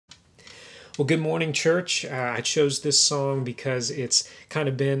Well, good morning, church. I chose this song because it's kind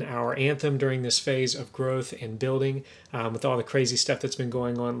of been our anthem during this phase of growth and building. With all the crazy stuff that's been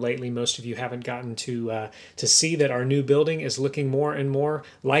going on lately, most of you haven't gotten to see that our new building is looking more and more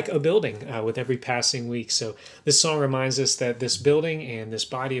like a building with every passing week. So this song reminds us that this building and this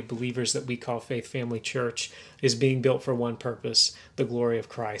body of believers that we call Faith Family Church is being built for one purpose, the glory of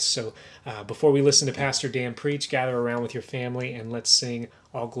Christ. So before we listen to Pastor Dan preach, gather around with your family and let's sing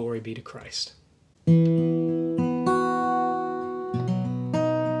All Glory Be to Christ.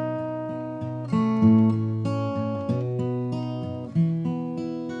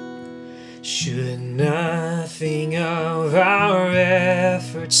 Should nothing of our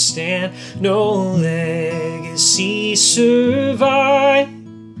efforts stand, no legacy survive,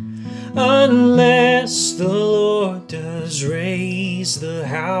 unless the Lord does raise the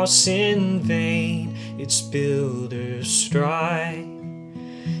house in vain, its builders strive.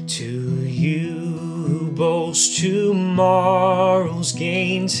 To you who boast tomorrow's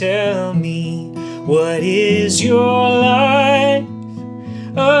gain, tell me, what is your life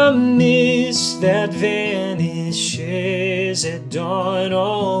amidst that vanishes at dawn?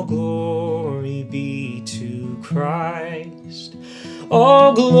 All glory be to Christ.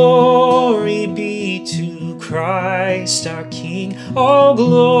 All glory be to Christ our King. All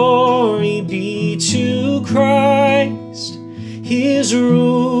glory be to Christ. His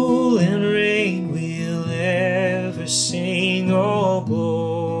rule and reign we'll ever sing. All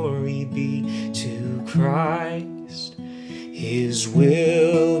glory be to Christ. His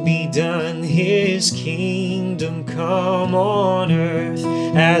will be done, His kingdom come on earth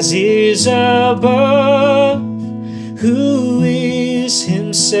as is above, who is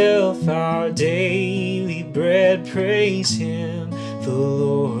Himself our daily bread. Praise Him, the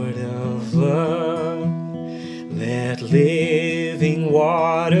Lord of love. Let living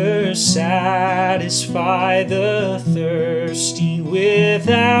water satisfy the thirsty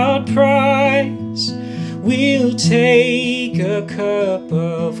without price. We'll take a cup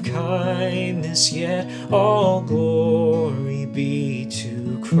of kindness, yet all glory be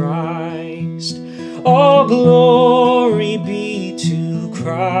to Christ. All glory be to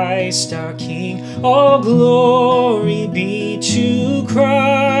Christ our King. All glory be to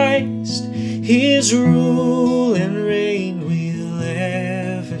Christ. His rule and reign we'll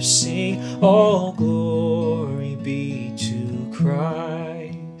ever sing. All glory be to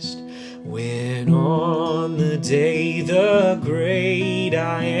Christ. When on the day the great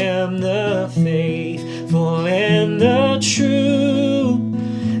I am, the faithful and the true,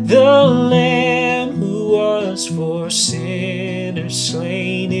 the Lamb who was for sinners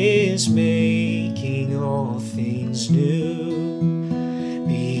slain is making all things new.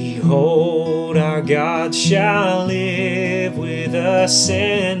 Behold, our God shall live with us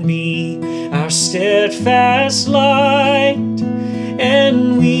and be our steadfast light,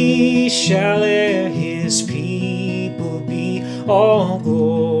 and we shall ere His people be. All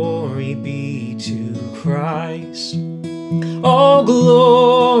glory be to Christ. All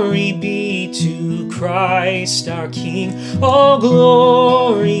glory be to Christ our King. All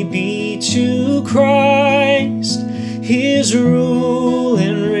glory be to Christ. His rule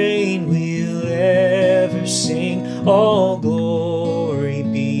and reign we'll ever sing. All glory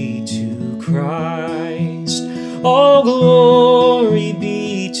be to Christ. All glory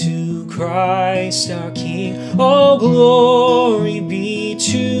be to Christ our King. All glory be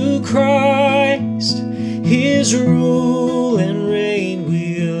to Christ. His rule and reign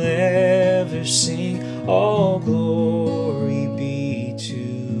we'll ever sing. All glory be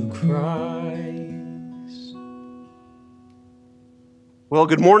to Christ. Well,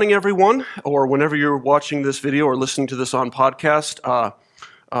 good morning, everyone, or whenever you're watching this video or listening to this on podcast.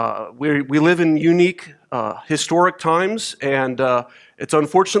 We live in unique, historic times, and it's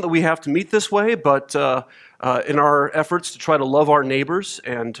unfortunate that we have to meet this way, but in our efforts to try to love our neighbors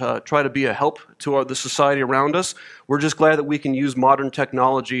and try to be a help to the society around us, we're just glad that we can use modern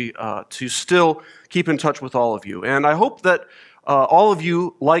technology to still keep in touch with all of you. And I hope that all of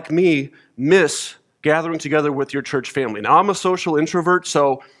you, like me, miss gathering together with your church family. Now, I'm a social introvert,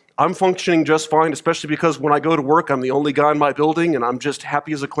 so I'm functioning just fine, especially because when I go to work, I'm the only guy in my building, and I'm just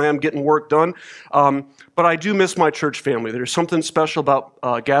happy as a clam getting work done. But I do miss my church family. There's something special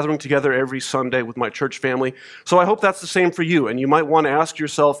about gathering together every Sunday with my church family. So I hope that's the same for you. And you might want to ask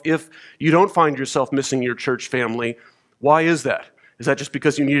yourself, if you don't find yourself missing your church family, why is that? Is that just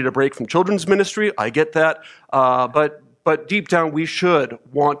because you needed a break from children's ministry? I get that. But deep down, we should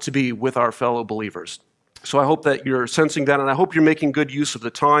want to be with our fellow believers. So I hope that you're sensing that, and I hope you're making good use of the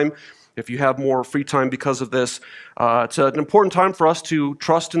time. if you have more free time because of this. It's an important time for us to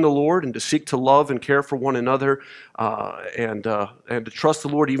trust in the Lord and to seek to love and care for one another and to trust the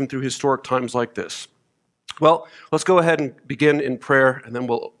Lord even through historic times like this. Well, let's go ahead and begin in prayer, and then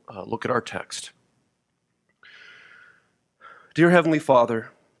we'll look at our text. Dear Heavenly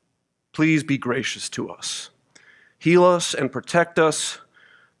Father, please be gracious to us. Heal us and protect us,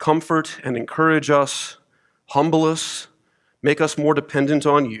 comfort and encourage us, humble us, make us more dependent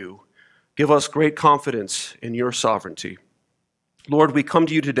on you. Give us great confidence in your sovereignty. Lord, we come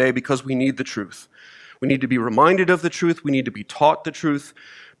to you today because we need the truth. We need to be reminded of the truth. We need to be taught the truth.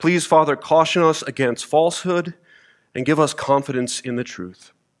 Please, Father, caution us against falsehood and give us confidence in the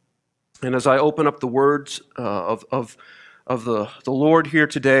truth. And as I open up the words of the Lord here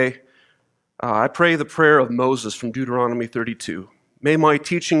today, I pray the prayer of Moses from Deuteronomy 32. May my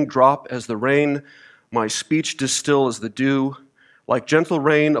teaching drop as the rain, my speech distill as the dew, like gentle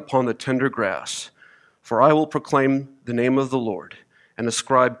rain upon the tender grass. For I will proclaim the name of the Lord and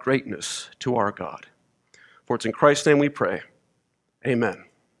ascribe greatness to our God. For it's in Christ's name we pray. Amen.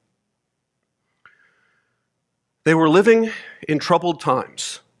 They were living in troubled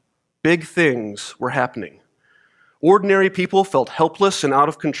times. Big things were happening. Ordinary people felt helpless and out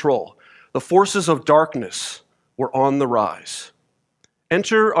of control. The forces of darkness were on the rise.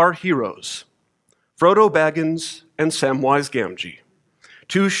 Enter our heroes, Frodo Baggins and Samwise Gamgee.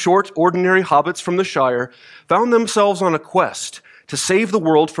 Two short, ordinary hobbits from the Shire found themselves on a quest to save the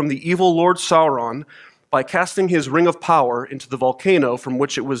world from the evil Lord Sauron by casting his ring of power into the volcano from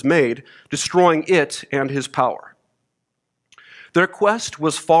which it was made, destroying it and his power. Their quest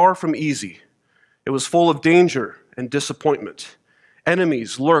was far from easy. It was full of danger and disappointment.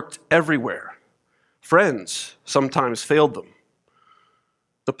 Enemies lurked everywhere. Friends sometimes failed them.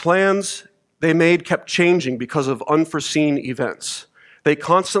 The plans they made kept changing because of unforeseen events. They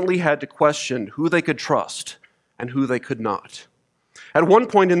constantly had to question who they could trust and who they could not. At one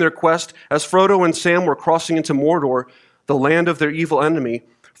point in their quest, as Frodo and Sam were crossing into Mordor, the land of their evil enemy,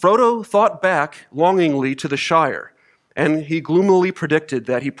 Frodo thought back longingly to the Shire, and he gloomily predicted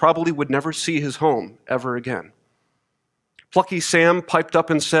that he probably would never see his home ever again. Plucky Sam piped up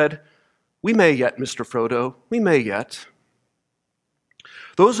and said, "We may yet, Mr. Frodo, we may yet."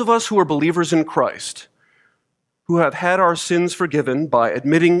 Those of us who are believers in Christ, who have had our sins forgiven by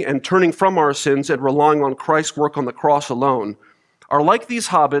admitting and turning from our sins and relying on Christ's work on the cross alone, are like these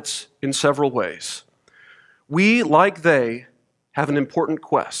hobbits in several ways. We, like they, have an important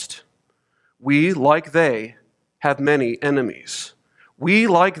quest. We, like they, have many enemies. We,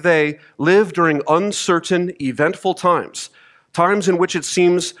 like they, live during uncertain, eventful times, times in which it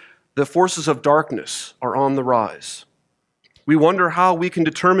seems the forces of darkness are on the rise. We wonder how we can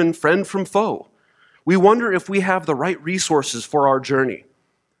determine friend from foe. We wonder if we have the right resources for our journey.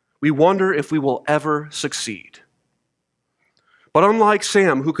 We wonder if we will ever succeed. But unlike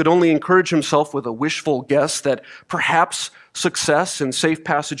Sam, who could only encourage himself with a wishful guess that perhaps success and safe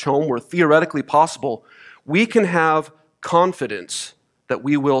passage home were theoretically possible, we can have confidence that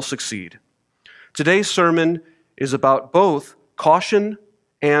we will succeed. Today's sermon is about both caution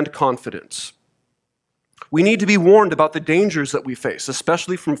and confidence. We need to be warned about the dangers that we face,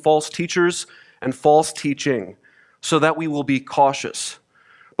 especially from false teachers and false teaching, so that we will be cautious.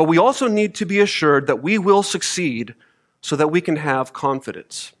 But we also need to be assured that we will succeed so that we can have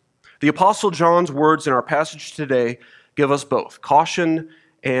confidence. The Apostle John's words in our passage today give us both caution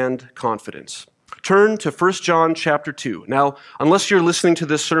and confidence. Turn to 1 John chapter 2. Now, unless you're listening to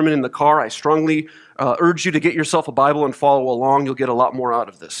this sermon in the car, I strongly urge you to get yourself a Bible and follow along. You'll get a lot more out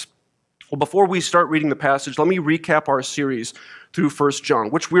of this. Well, before we start reading the passage, let me recap our series through 1 John,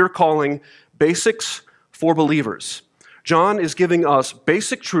 which we're calling Basics for Believers. John is giving us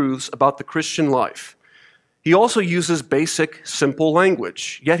basic truths about the Christian life. He also uses basic, simple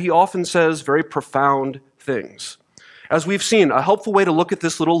language, yet he often says very profound things. As we've seen, a helpful way to look at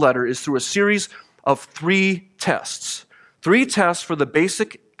this little letter is through a series of three tests for the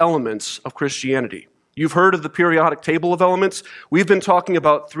basic elements of Christianity. You've heard of the periodic table of elements. We've been talking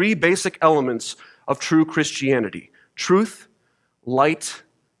about three basic elements of true Christianity: truth, light,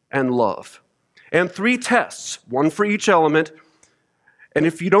 and love. And three tests, one for each element. And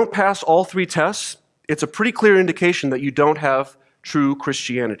if you don't pass all three tests, it's a pretty clear indication that you don't have true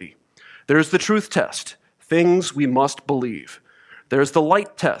Christianity. There's the truth test, things we must believe. There's the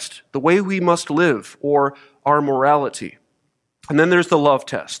light test, the way we must live, or our morality. And then there's the love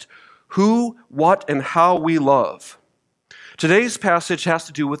test, who, what, and how we love. Today's passage has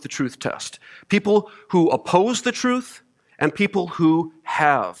to do with the truth test. People who oppose the truth and people who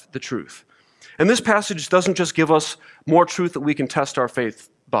have the truth. And this passage doesn't just give us more truth that we can test our faith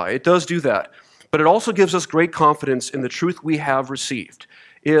by. It does do that. But it also gives us great confidence in the truth we have received,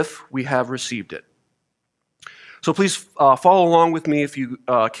 if we have received it. So please follow along with me if you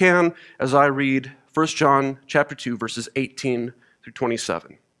can as I read 1 John chapter 2, verses 18 through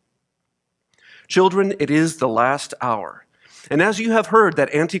 27. Children, it is the last hour. And as you have heard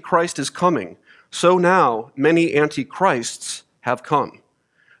that Antichrist is coming, so now many Antichrists have come.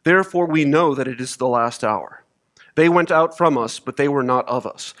 Therefore we know that it is the last hour. They went out from us, but they were not of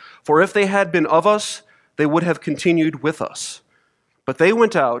us. For if they had been of us, they would have continued with us. But they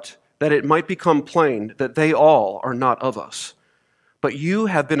went out that it might become plain that they all are not of us. But you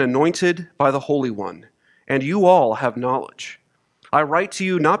have been anointed by the Holy One, and you all have knowledge. I write to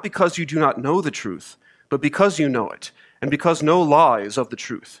you not because you do not know the truth, but because you know it, and because no lie is of the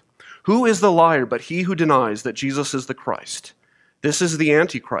truth. Who is the liar but he who denies that Jesus is the Christ? This is the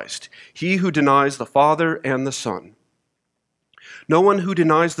Antichrist, he who denies the Father and the Son. No one who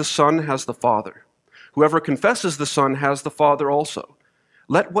denies the Son has the Father. Whoever confesses the Son has the Father also.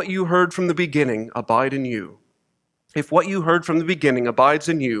 Let what you heard from the beginning abide in you. If what you heard from the beginning abides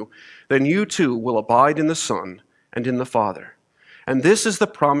in you, then you too will abide in the Son and in the Father. And this is the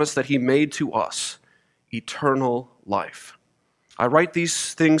promise that he made to us, eternal life. I write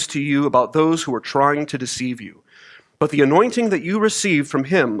these things to you about those who are trying to deceive you. But the anointing that you received from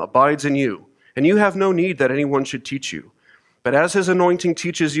him abides in you, and you have no need that anyone should teach you. But as his anointing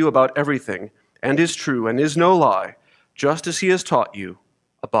teaches you about everything, and is true, and is no lie, just as he has taught you,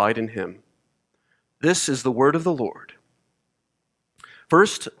 abide in him. This is the word of the Lord.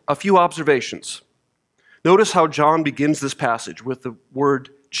 First, a few observations. Notice how John begins this passage with the word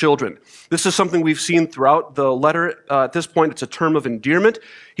children. This is something we've seen throughout the letter. At this point, it's a term of endearment.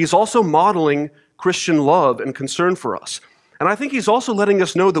 He's also modeling Christian love and concern for us. And I think he's also letting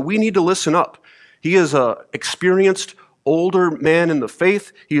us know that we need to listen up. He is an experienced, older man in the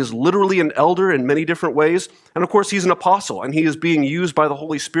faith. He is literally an elder in many different ways. And of course, he's an apostle, and he is being used by the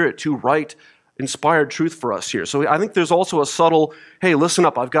Holy Spirit to write inspired truth for us here. So I think there's also a subtle, hey, listen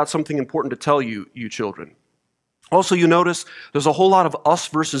up, I've got something important to tell you, you children. Also, you notice there's a whole lot of us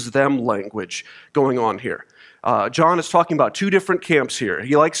versus them language going on here. John is talking about two different camps here.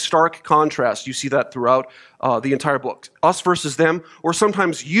 He likes stark contrast. You see that throughout the entire book. Us versus them, or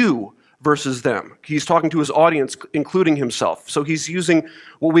sometimes you versus them. He's talking to his audience, including himself. So he's using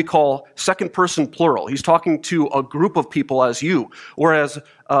what we call second person plural. He's talking to a group of people as you, whereas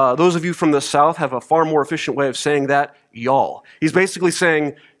those of you from the South have a far more efficient way of saying that, y'all. He's basically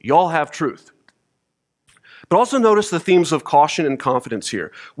saying, y'all have truth. But also notice the themes of caution and confidence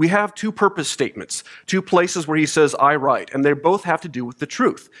here. We have two purpose statements, two places where he says, I write, and they both have to do with the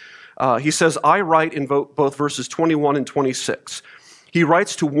truth. He says, I write in both verses 21 and 26. He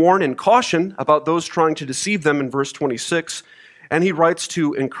writes to warn and caution about those trying to deceive them in verse 26, and he writes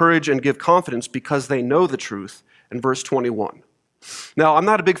to encourage and give confidence because they know the truth in verse 21. Now, I'm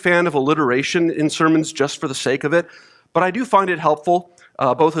not a big fan of alliteration in sermons just for the sake of it, but I do find it helpful,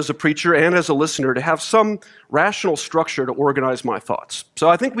 both as a preacher and as a listener, to have some rational structure to organize my thoughts. So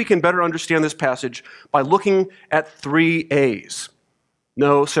I think we can better understand this passage by looking at 3 A's.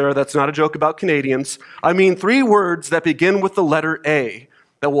 No, Sarah, that's not a joke about Canadians. I mean 3 words that begin with the letter A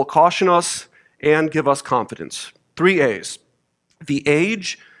that will caution us and give us confidence. 3 A's. The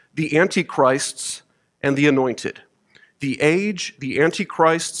age, the antichrists, and the anointed. The age, the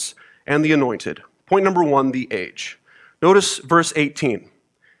antichrists, and the anointed. Point number 1, the age. Notice verse 18.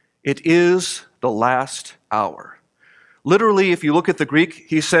 It is the last hour. Literally, if you look at the Greek,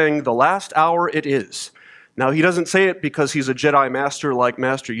 he's saying the last hour it is. Now, he doesn't say it because he's a Jedi master like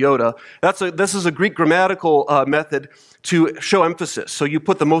Master Yoda. This is a Greek grammatical method to show emphasis. So you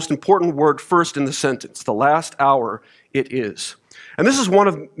put the most important word first in the sentence. The last hour it is. And this is one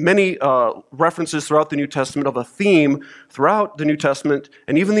of many references throughout the New Testament of a theme throughout the New Testament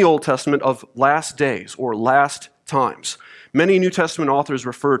and even the Old Testament of last days or last times. Many New Testament authors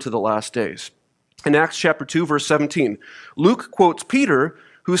refer to the last days. In Acts chapter 2, verse 17, Luke quotes Peter,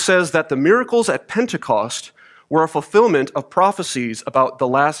 who says that the miracles at Pentecost were a fulfillment of prophecies about the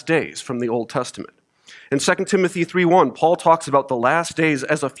last days from the Old Testament. In 2 Timothy 3:1, Paul talks about the last days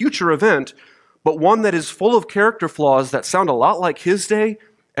as a future event, but one that is full of character flaws that sound a lot like his day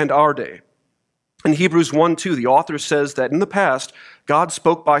and our day. In Hebrews 1:2, the author says that in the past, God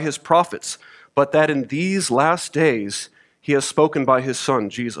spoke by his prophets, but that in these last days, he has spoken by his Son,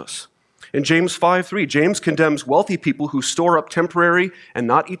 Jesus. In James 5:3, James condemns wealthy people who store up temporary and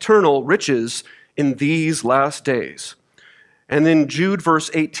not eternal riches in these last days. And in Jude verse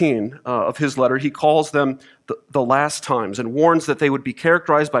 18 of his letter, he calls them the last times and warns that they would be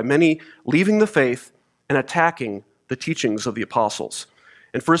characterized by many leaving the faith and attacking the teachings of the apostles.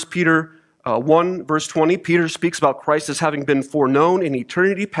 In 1 Peter 1, verse 20, Peter speaks about Christ as having been foreknown in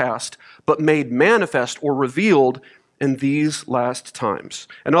eternity past, but made manifest or revealed in these last times.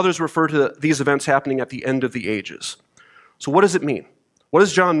 And others refer to these events happening at the end of the ages. So what does it mean? What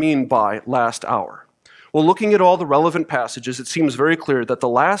does John mean by last hour? Well, looking at all the relevant passages, it seems very clear that the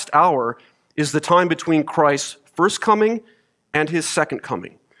last hour is the time between Christ's first coming and his second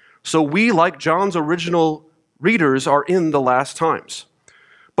coming. So we, like John's original readers, are in the last times.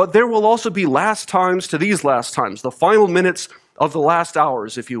 But there will also be last times to these last times, the final minutes of the last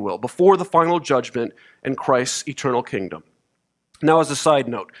hours, if you will, before the final judgment and Christ's eternal kingdom. Now, as a side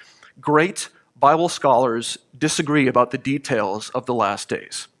note, great Bible scholars disagree about the details of the last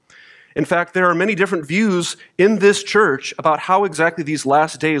days. In fact, there are many different views in this church about how exactly these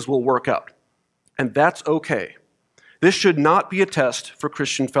last days will work out. And that's okay. This should not be a test for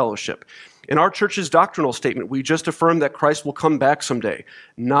Christian fellowship. In our church's doctrinal statement, we just affirm that Christ will come back someday,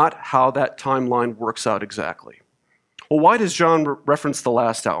 not how that timeline works out exactly. Well, why does John reference the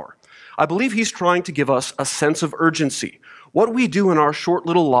last hour? I believe he's trying to give us a sense of urgency. What we do in our short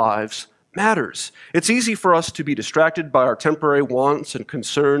little lives matters. It's easy for us to be distracted by our temporary wants and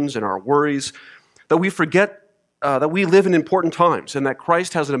concerns and our worries, that we forget that we live in important times and that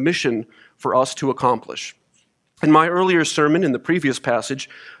Christ has a mission for us to accomplish. In my earlier sermon in the previous passage,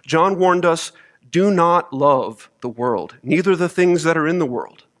 John warned us, do not love the world, neither the things that are in the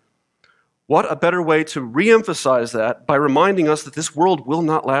world. What a better way to re-emphasize that by reminding us that this world will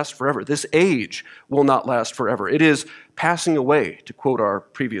not last forever. This age will not last forever. It is passing away, to quote our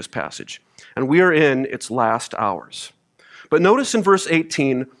previous passage, and we are in its last hours. But notice in verse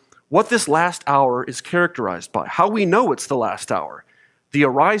 18 what this last hour is characterized by, how we know it's the last hour, the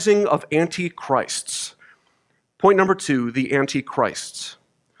arising of antichrists. Point number 2, the antichrists.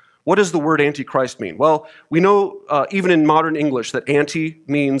 What does the word antichrist mean? Well, we know even in modern English that anti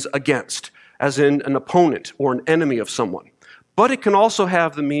means against, as in an opponent or an enemy of someone. But it can also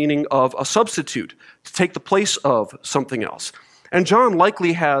have the meaning of a substitute, to take the place of something else. And John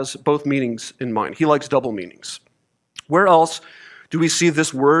likely has both meanings in mind. He likes double meanings. Where else do we see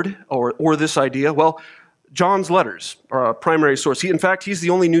this word or this idea? Well, John's letters are a primary source. In fact, he's the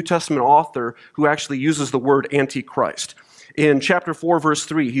only New Testament author who actually uses the word antichrist. In chapter 4, verse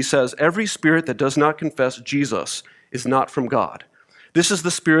 3, he says, "Every spirit that does not confess Jesus is not from God. This is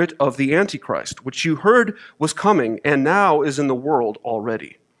the spirit of the Antichrist, which you heard was coming and now is in the world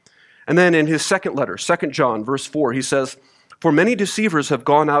already." And then in his second letter, 2 John, verse 4, he says, "For many deceivers have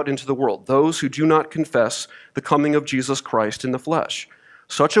gone out into the world, those who do not confess the coming of Jesus Christ in the flesh.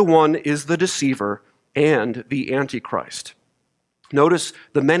 Such a one is the deceiver and the Antichrist." Notice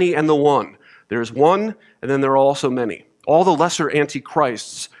the many and the one. There's one, and then there are also many. All the lesser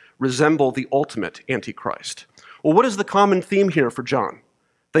antichrists resemble the ultimate Antichrist. Well, what is the common theme here for John?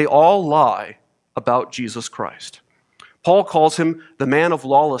 They all lie about Jesus Christ. Paul calls him the man of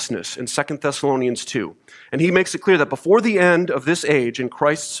lawlessness in 2 Thessalonians 2. And he makes it clear that before the end of this age and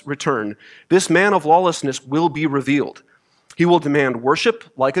Christ's return, this man of lawlessness will be revealed. He will demand worship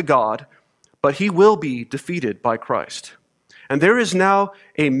like a god, but he will be defeated by Christ. And there is now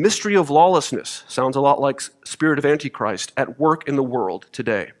a mystery of lawlessness, sounds a lot like spirit of Antichrist, at work in the world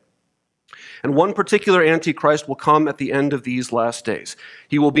today. And one particular Antichrist will come at the end of these last days.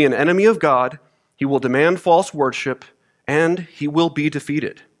 He will be an enemy of God, he will demand false worship, and he will be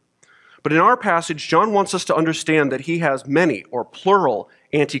defeated. But in our passage, John wants us to understand that he has many, or plural,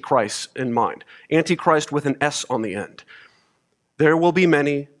 antichrists in mind. Antichrist with an S on the end. There will be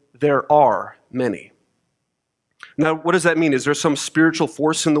many, there are many. Now, what does that mean? Is there some spiritual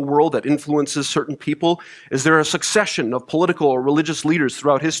force in the world that influences certain people? Is there a succession of political or religious leaders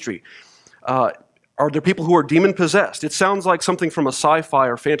throughout history? Are there people who are demon-possessed? It sounds like something from a sci-fi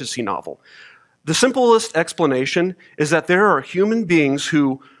or fantasy novel. The simplest explanation is that there are human beings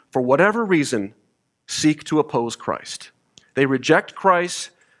who, for whatever reason, seek to oppose Christ. They reject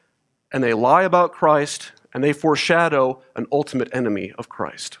Christ, and they lie about Christ, and they foreshadow an ultimate enemy of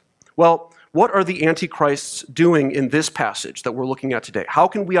Christ. Well, what are the antichrists doing in this passage that we're looking at today? How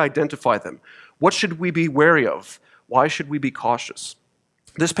can we identify them? What should we be wary of? Why should we be cautious?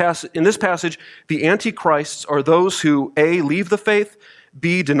 In this passage, the antichrists are those who, A, leave the faith,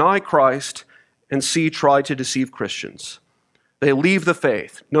 B, deny Christ, and C, try to deceive Christians. They leave the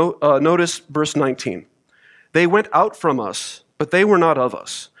faith. Notice verse 19. "They went out from us, but they were not of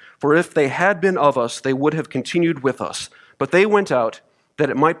us. For if they had been of us, they would have continued with us. But they went out, that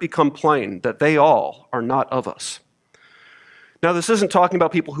it might become plain that they all are not of us." Now, this isn't talking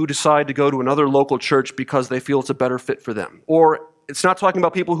about people who decide to go to another local church because they feel it's a better fit for them. Or It's not talking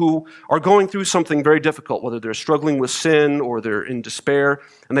about people who are going through something very difficult, whether they're struggling with sin or they're in despair,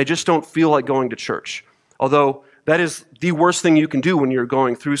 and they just don't feel like going to church. Although that is the worst thing you can do when you're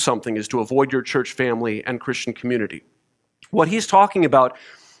going through something, is to avoid your church family and Christian community. What he's talking about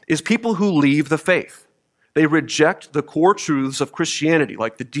is people who leave the faith. They reject the core truths of Christianity,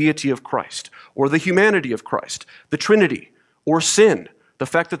 like the deity of Christ, or the humanity of Christ, the Trinity, or sin, the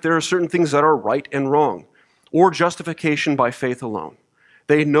fact that there are certain things that are right and wrong, or justification by faith alone.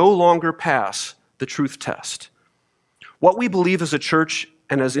 They no longer pass the truth test. What we believe as a church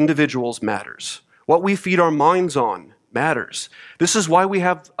and as individuals matters. What we feed our minds on matters. This is why we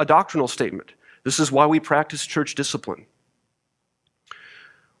have a doctrinal statement. This is why we practice church discipline.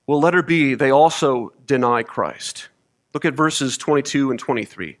 Well, letter B, they also deny Christ. Look at verses 22 and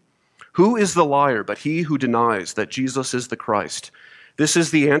 23. Who is the liar but he who denies that Jesus is the Christ? This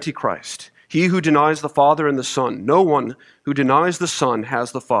is the Antichrist, he who denies the Father and the Son. No one who denies the Son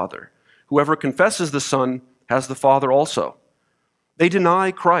has the Father. Whoever confesses the Son has the Father also. They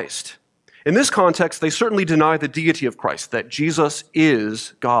deny Christ. In this context, they certainly deny the deity of Christ, that Jesus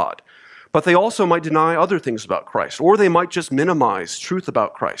is God. But they also might deny other things about Christ, or they might just minimize truth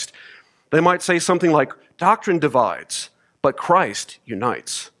about Christ. They might say something like, doctrine divides, but Christ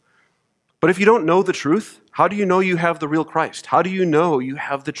unites. But if you don't know the truth, how do you know you have the real Christ? How do you know you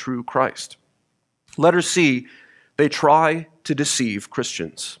have the true Christ? Letter C, they try to deceive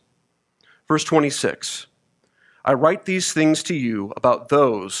Christians. Verse 26, I write these things to you about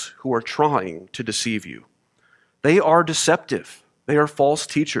those who are trying to deceive you. They are deceptive. They are false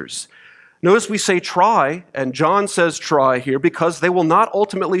teachers. Notice we say try, and John says try here because they will not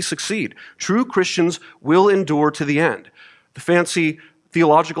ultimately succeed. True Christians will endure to the end. The fancy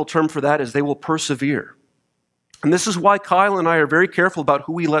theological term for that is they will persevere. And this is why Kyle and I are very careful about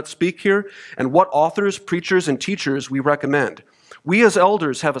who we let speak here and what authors, preachers, and teachers we recommend. We as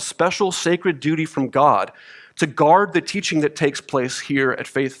elders have a special sacred duty from God to guard the teaching that takes place here at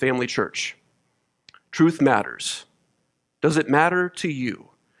Faith Family Church. Truth matters. Does it matter to you?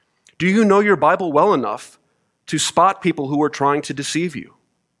 Do you know your Bible well enough to spot people who are trying to deceive you?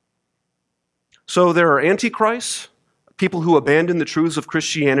 So there are antichrists, people who abandon the truths of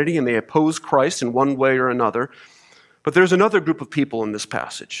Christianity and they oppose Christ in one way or another. But there's another group of people in this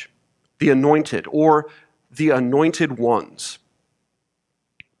passage, the anointed or the anointed ones.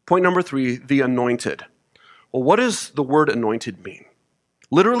 Point number 3, the anointed. Well, what does the word anointed mean?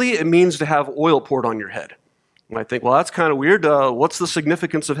 Literally, it means to have oil poured on your head. You might think, well, that's kind of weird. What's the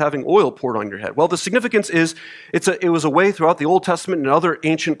significance of having oil poured on your head? Well, the significance is it was a way throughout the Old Testament and other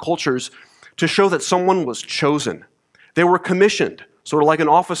ancient cultures to show that someone was chosen. They were commissioned, sort of like an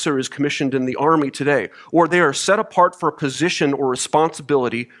officer is commissioned in the army today, or they are set apart for a position or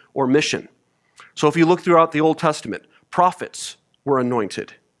responsibility or mission. So if you look throughout the Old Testament, prophets were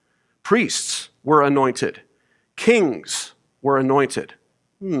anointed, priests were anointed, kings were anointed.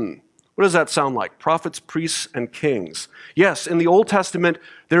 What does that sound like? Prophets, priests, and kings. Yes, in the Old Testament,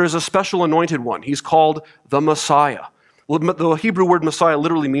 there is a special anointed one. He's called the Messiah. Well, the Hebrew word Messiah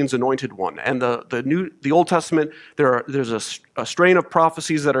literally means anointed one. And the Old Testament, there's a strain of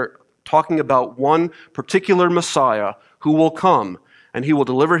prophecies that are talking about one particular Messiah who will come, and he will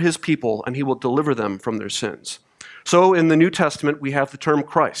deliver his people, and he will deliver them from their sins. So in the New Testament, we have the term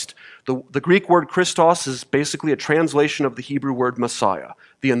Christ. The Greek word Christos is basically a translation of the Hebrew word Messiah,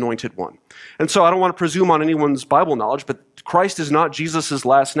 the anointed one. And so I don't want to presume on anyone's Bible knowledge, but Christ is not Jesus'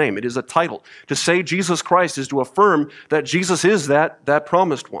 last name. It is a title. To say Jesus Christ is to affirm that Jesus is that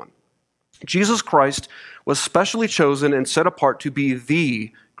promised one. Jesus Christ was specially chosen and set apart to be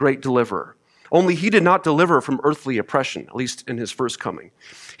the great deliverer. Only he did not deliver from earthly oppression, at least in his first coming.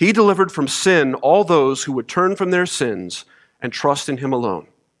 He delivered from sin all those who would turn from their sins and trust in him alone.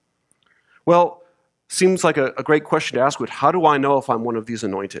 Well, seems like a great question to ask, but how do I know if I'm one of these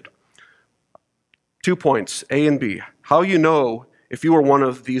anointed? 2 points, A and B. How you know if you are one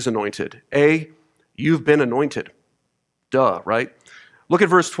of these anointed. A, you've been anointed. Duh, right? Look at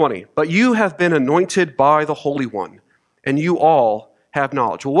verse 20. But you have been anointed by the Holy One, and you all have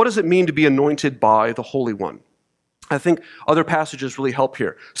knowledge. Well, what does it mean to be anointed by the Holy One? I think other passages really help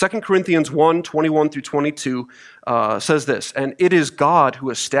here. 2 Corinthians 1, 21 through 22 says this, and it is God who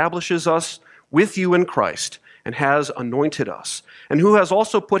establishes us with you in Christ and has anointed us, and who has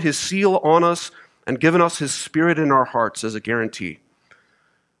also put his seal on us and given us his Spirit in our hearts as a guarantee.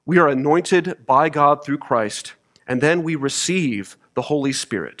 We are anointed by God through Christ, and then we receive the Holy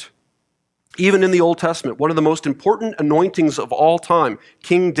Spirit. Even in the Old Testament, one of the most important anointings of all time,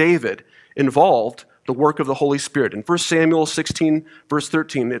 King David, involved the work of the Holy Spirit. In 1 Samuel 16, verse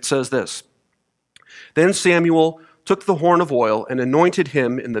 13, it says this, Then Samuel took the horn of oil and anointed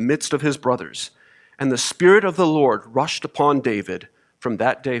him in the midst of his brothers. And the Spirit of the Lord rushed upon David from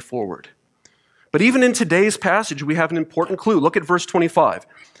that day forward. But even in today's passage, we have an important clue. Look at verse 25.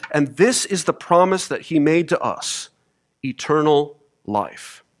 And this is the promise that he made to us, eternal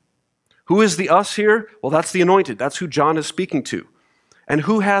life. Who is the us here? Well, that's the anointed. That's who John is speaking to. And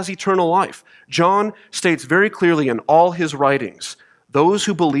who has eternal life? John states very clearly in all his writings, those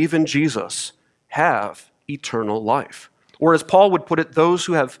who believe in Jesus have eternal life. Or as Paul would put it, those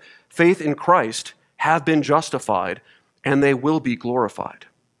who have faith in Christ have been justified and they will be glorified.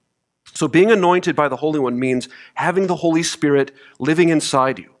 So being anointed by the Holy One means having the Holy Spirit living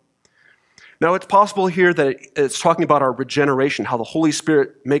inside you. Now, it's possible here that it's talking about our regeneration, how the Holy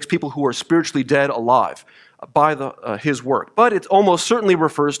Spirit makes people who are spiritually dead alive by his work. But it almost certainly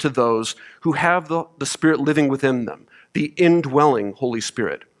refers to those who have the Spirit living within them, the indwelling Holy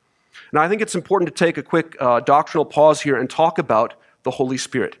Spirit. Now, I think it's important to take a quick doctrinal pause here and talk about the Holy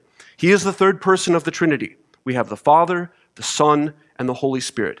Spirit. He is the third person of the Trinity. We have the Father, the Son, and the Holy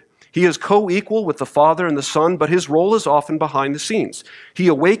Spirit. He is co-equal with the Father and the Son, but his role is often behind the scenes. He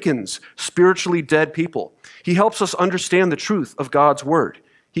awakens spiritually dead people. He helps us understand the truth of God's word.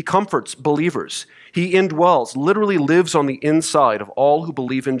 He comforts believers. He indwells, literally lives on the inside of all who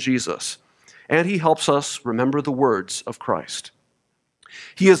believe in Jesus. And he helps us remember the words of Christ.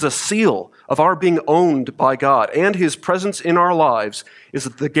 He is a seal of our being owned by God, and his presence in our lives is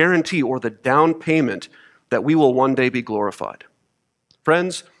the guarantee or the down payment that we will one day be glorified.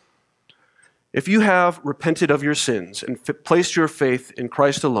 Friends, if you have repented of your sins and placed your faith in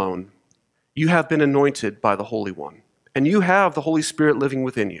Christ alone, you have been anointed by the Holy One, and you have the Holy Spirit living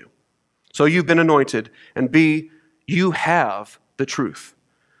within you. So you've been anointed, and B, you have the truth.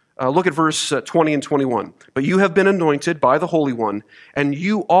 Look at verse 20 and 21. But you have been anointed by the Holy One, and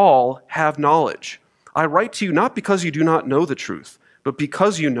you all have knowledge. I write to you not because you do not know the truth, but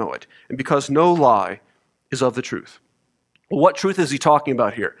because you know it, and because no lie is of the truth. Well, what truth is he talking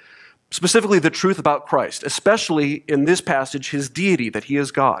about here? Specifically, the truth about Christ, especially in this passage, his deity, that he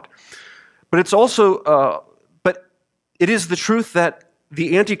is God. But it's also, but it is the truth that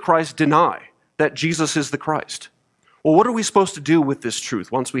the Antichrist deny that Jesus is the Christ. Well, what are we supposed to do with this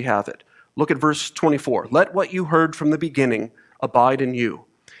truth once we have it? Look at verse 24. Let what you heard from the beginning abide in you.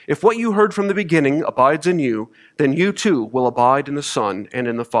 If what you heard from the beginning abides in you, then you too will abide in the Son and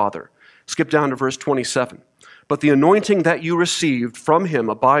in the Father. Skip down to verse 27. But the anointing that you received from him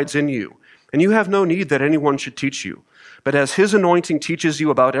abides in you, and you have no need that anyone should teach you. But as his anointing teaches you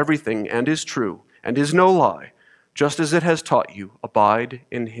about everything and is true and is no lie, just as it has taught you, abide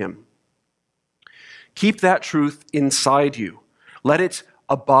in him. Keep that truth inside you. Let it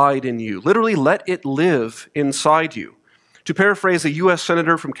abide in you. Literally, let it live inside you. To paraphrase a U.S.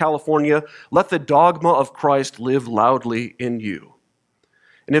 Senator from California, let the dogma of Christ live loudly in you.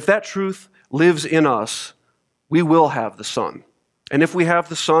 And if that truth lives in us, we will have the Son. And if we have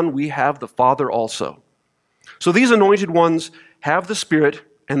the Son, we have the Father also. So these anointed ones have the Spirit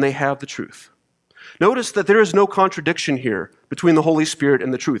and they have the truth. Notice that there is no contradiction here between the Holy Spirit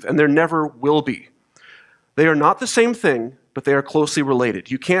and the truth, and there never will be. They are not the same thing, but they are closely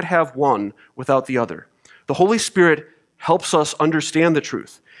related. You can't have one without the other. The Holy Spirit helps us understand the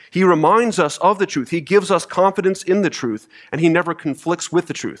truth. He reminds us of the truth. He gives us confidence in the truth, and he never conflicts with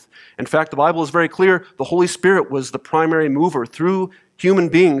the truth. In fact, the Bible is very clear. The Holy Spirit was the primary mover through human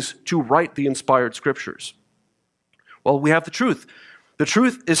beings to write the inspired scriptures. Well, we have the truth. The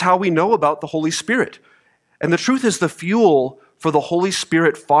truth is how we know about the Holy Spirit. And the truth is the fuel for the Holy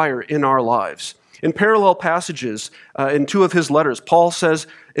Spirit fire in our lives. In parallel passages, in two of his letters, Paul says,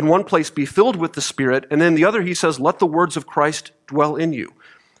 in one place, be filled with the Spirit, and in the other he says, let the words of Christ dwell in you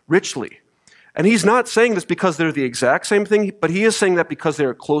richly. And he's not saying this because they're the exact same thing, but he is saying that because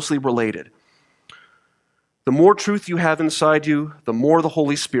they're closely related. The more truth you have inside you, the more the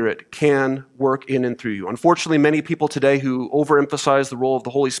Holy Spirit can work in and through you. Unfortunately, many people today who overemphasize the role of the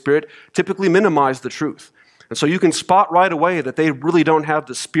Holy Spirit typically minimize the truth. And so you can spot right away that they really don't have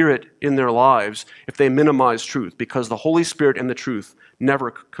the Spirit in their lives if they minimize truth, because the Holy Spirit and the truth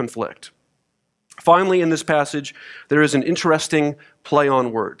never conflict. Finally, in this passage, there is an interesting play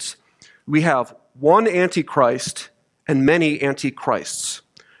on words. We have one Antichrist and many Antichrists.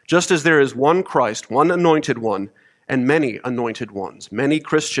 Just as there is one Christ, one anointed one, and many anointed ones, many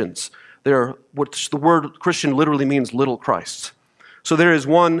Christians. Which the word Christian literally means little Christs. So there is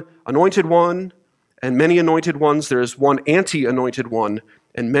one anointed one and many anointed ones. There is one anti-anointed one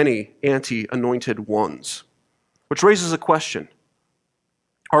and many anti-anointed ones. Which raises a question.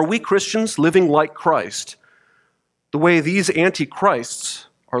 Are we Christians living like Christ the way these antichrists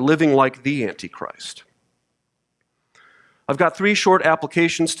are living like the Antichrist? I've got 3 short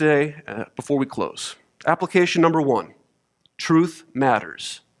applications today before we close. Application number 1, truth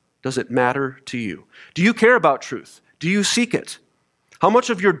matters. Does it matter to you? Do you care about truth? Do you seek it? How much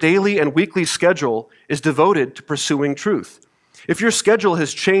of your daily and weekly schedule is devoted to pursuing truth? If your schedule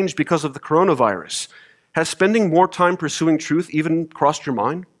has changed because of the coronavirus, has spending more time pursuing truth even crossed your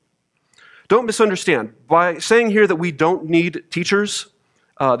mind? Don't misunderstand. By saying here that we don't need teachers,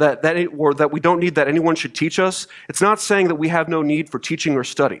 or that we don't need that anyone should teach us, it's not saying that we have no need for teaching or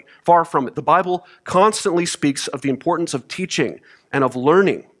study. Far from it. The Bible constantly speaks of the importance of teaching and of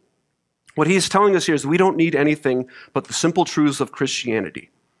learning. What he's telling us here is we don't need anything but the simple truths of Christianity.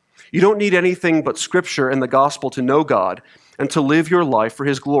 You don't need anything but Scripture and the gospel to know God and to live your life for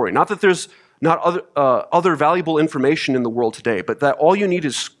his glory. Not that there's not other valuable information in the world today, but that all you need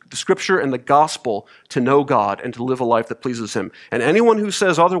is the Scripture and the gospel to know God and to live a life that pleases him. And anyone who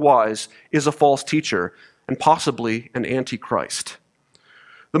says otherwise is a false teacher and possibly an antichrist.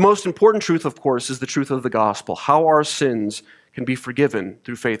 The most important truth, of course, is the truth of the gospel, how our sins can be forgiven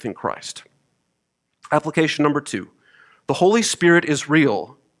through faith in Christ. Application number 2, the Holy Spirit is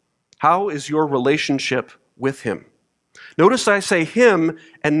real. How is your relationship with him? Notice I say him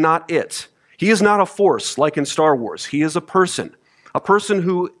and not it. He is not a force like in Star Wars. He is a person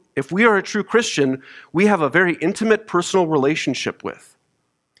who, if we are a true Christian, we have a very intimate personal relationship with.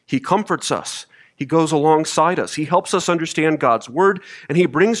 He comforts us. He goes alongside us. He helps us understand God's word, and he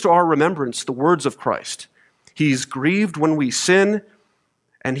brings to our remembrance the words of Christ. He's grieved when we sin,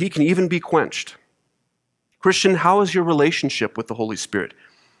 and he can even be quenched. Christian, how is your relationship with the Holy Spirit?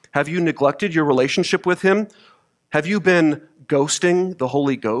 Have you neglected your relationship with him? Have you been ghosting the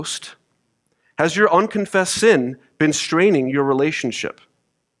Holy Ghost? Has your unconfessed sin been straining your relationship?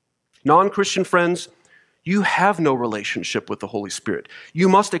 Non-Christian friends, you have no relationship with the Holy Spirit. You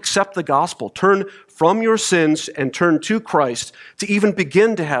must accept the gospel, turn from your sins, and turn to Christ to even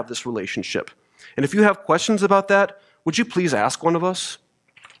begin to have this relationship. And if you have questions about that, would you please ask one of us?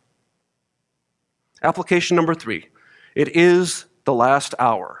 Application number 3, it is the last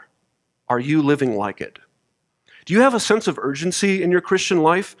hour. Are you living like it? Do you have a sense of urgency in your Christian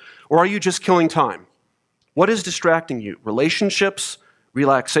life, or are you just killing time? What is distracting you? Relationships,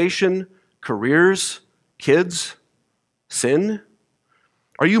 relaxation, careers, kids, sin?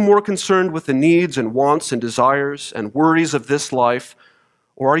 Are you more concerned with the needs and wants and desires and worries of this life,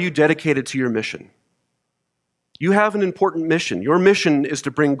 or are you dedicated to your mission? You have an important mission. Your mission is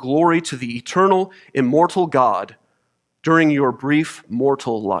to bring glory to the eternal, immortal God during your brief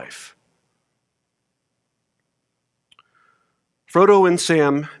mortal life. Frodo and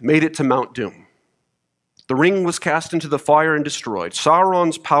Sam made it to Mount Doom. The ring was cast into the fire and destroyed.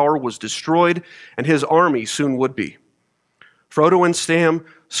 Sauron's power was destroyed, and his army soon would be. Frodo and Sam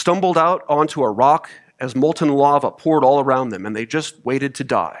stumbled out onto a rock as molten lava poured all around them, and they just waited to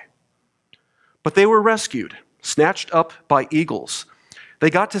die. But they were rescued, snatched up by eagles. They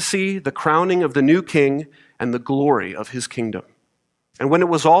got to see the crowning of the new king and the glory of his kingdom. And when it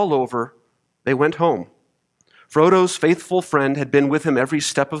was all over, they went home. Frodo's faithful friend had been with him every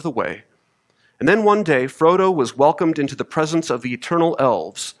step of the way. And then one day, Frodo was welcomed into the presence of the eternal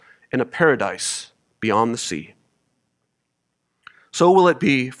elves in a paradise beyond the sea. So will it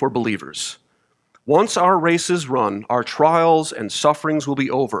be for believers. Once our race is run, our trials and sufferings will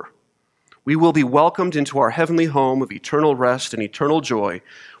be over. We will be welcomed into our heavenly home of eternal rest and eternal joy.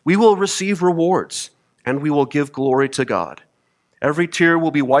 We will receive rewards, and we will give glory to God. Every tear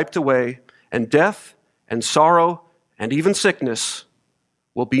will be wiped away, and death and sorrow and even sickness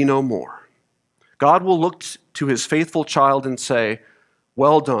will be no more. God will look to his faithful child and say,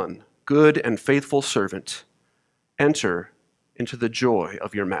 "Well done, good and faithful servant. Enter into the joy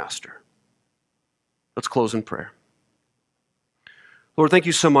of your master." Let's close in prayer. Lord, thank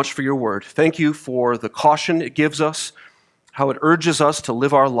you so much for your word. Thank you for the caution it gives us, how it urges us to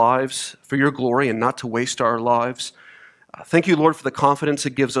live our lives for your glory and not to waste our lives. Thank you, Lord, for the confidence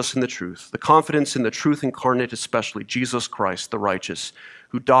it gives us in the confidence in the truth incarnate, especially Jesus Christ, the righteous,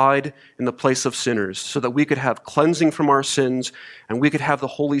 who died in the place of sinners so that we could have cleansing from our sins and we could have the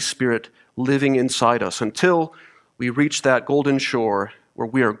Holy Spirit living inside us until we reach that golden shore where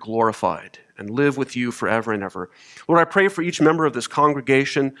we are glorified and live with you forever and ever. Lord, I pray for each member of this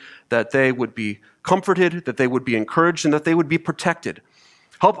congregation that they would be comforted, that they would be encouraged, and that they would be protected.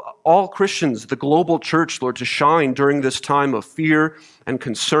 Help all Christians, the global church, Lord, to shine during this time of fear and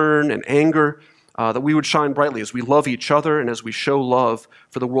concern and anger, that we would shine brightly as we love each other and as we show love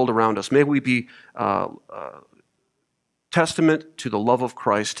for the world around us. May we be testament to the love of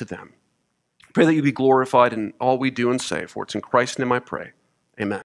Christ to them. Pray that you be glorified in all we do and say, for it's in Christ's name I pray. Amen.